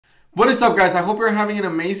What is up, guys? I hope you're having an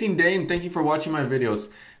amazing day and thank you for watching my videos.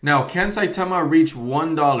 Now, can Saitama reach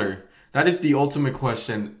 $1? That is the ultimate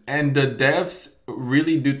question, and the devs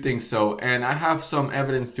really do think so, and I have some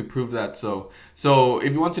evidence to prove that so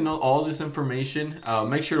if you want to know all this information,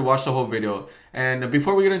 make sure to watch the whole video. And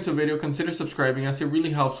before we get into the video, consider subscribing, as it really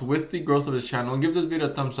helps with the growth of this channel. Give this video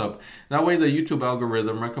a thumbs up. That way the YouTube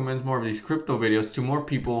algorithm recommends more of these crypto videos to more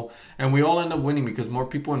people, and we all end up winning because more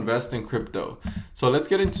people invest in crypto. So let's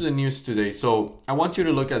get into the news today. So I want you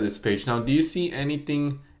to look at this page. Now, do you see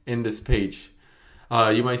anything in this page?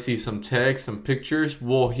 You might see some text, some pictures.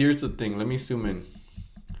 Well, here's the thing. Let me zoom in.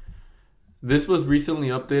 This was recently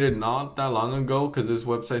updated not that long ago because this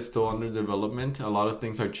website's still under development. A lot of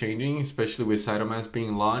things are changing, especially with Saitama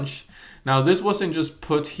being launched. Now, this wasn't just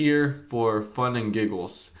put here for fun and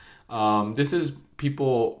giggles. This is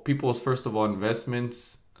people's, first of all,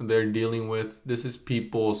 investments they're dealing with. This is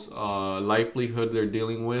people's livelihood they're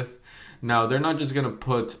dealing with. Now, they're not just going to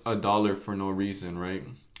put $1 for no reason, right?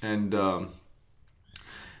 And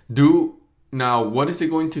now, what is it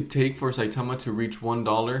going to take for Saitama to reach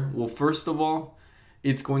 $1? Well, first of all,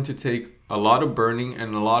 it's going to take a lot of burning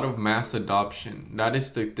and a lot of mass adoption. That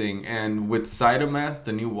is the thing. And with Saitama,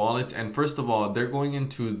 the new wallets, and first of all, they're going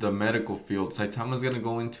into the medical field. Saitama is going to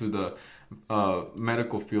go into the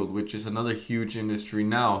medical field, which is another huge industry.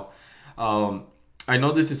 Now, I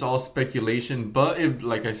know this is all speculation, but if,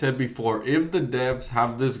 like I said before, if the devs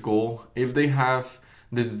have this goal, if they have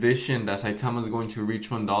this vision that Saitama is going to reach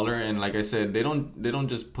 $1, and like I said, they don't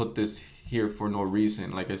just put this here for no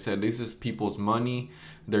reason. Like I said, this is people's money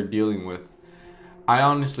they're dealing with. I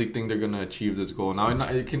honestly think they're gonna achieve this goal. Now,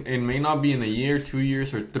 it may not be in a year, 2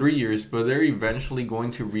 years, or 3 years, but they're eventually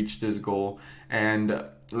going to reach this goal. And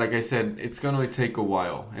like I said, it's gonna take a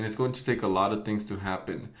while, and it's going to take a lot of things to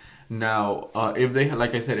happen. Now, if they,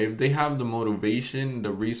 like I said, if they have the motivation,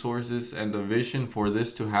 the resources, and the vision for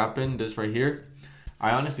this to happen, this right here,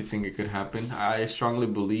 I honestly think it could happen. I strongly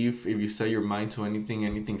believe if you set your mind to anything,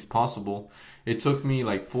 anything's possible. It took me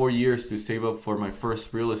like 4 years to save up for my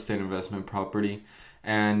first real estate investment property,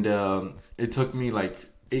 and it took me like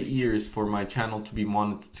 8 years for my channel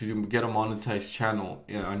to get a monetized channel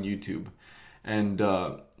on YouTube. And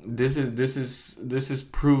this is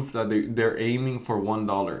proof that they're aiming for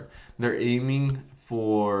 $1. They're aiming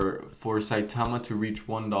for Saitama to reach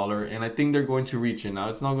 $1, and I think they're going to reach it. Now,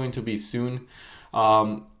 it's not going to be soon.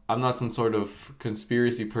 I'm not some sort of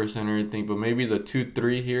conspiracy person or anything, but maybe the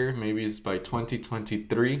 2-3 here, maybe it's by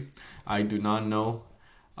 2023. I do not know.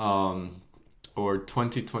 Or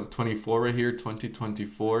 2024 right here,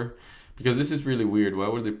 2024, because this is really weird. Why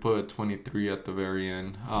would they put 23 at the very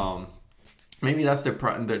end? Maybe that's their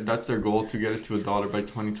goal, to get it to $1 by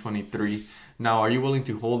 2023. Now, are you willing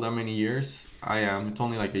to hold that many years? I am. It's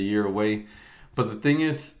only like a year away. But the thing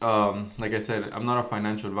is, like I said, I'm not a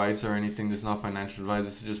financial advisor or anything. This is not financial advice.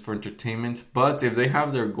 This is just for entertainment. But if they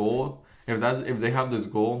have their goal, if they have this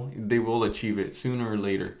goal, they will achieve it sooner or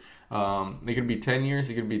later. It could be 10 years,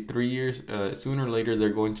 it could be 3 years. Sooner or later, they're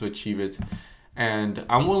going to achieve it. And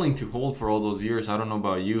I'm willing to hold for all those years. I don't know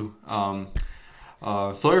about you.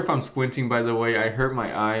 Sorry if I'm squinting, by the way. I hurt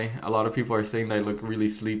my eye. A lot of people are saying that I look really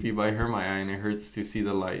sleepy, but I hurt my eye and it hurts to see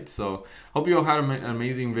the light. So hope you all had an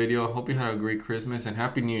amazing video. Hope you had a great Christmas and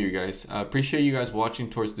Happy New Year, guys. I appreciate you guys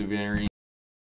watching towards the very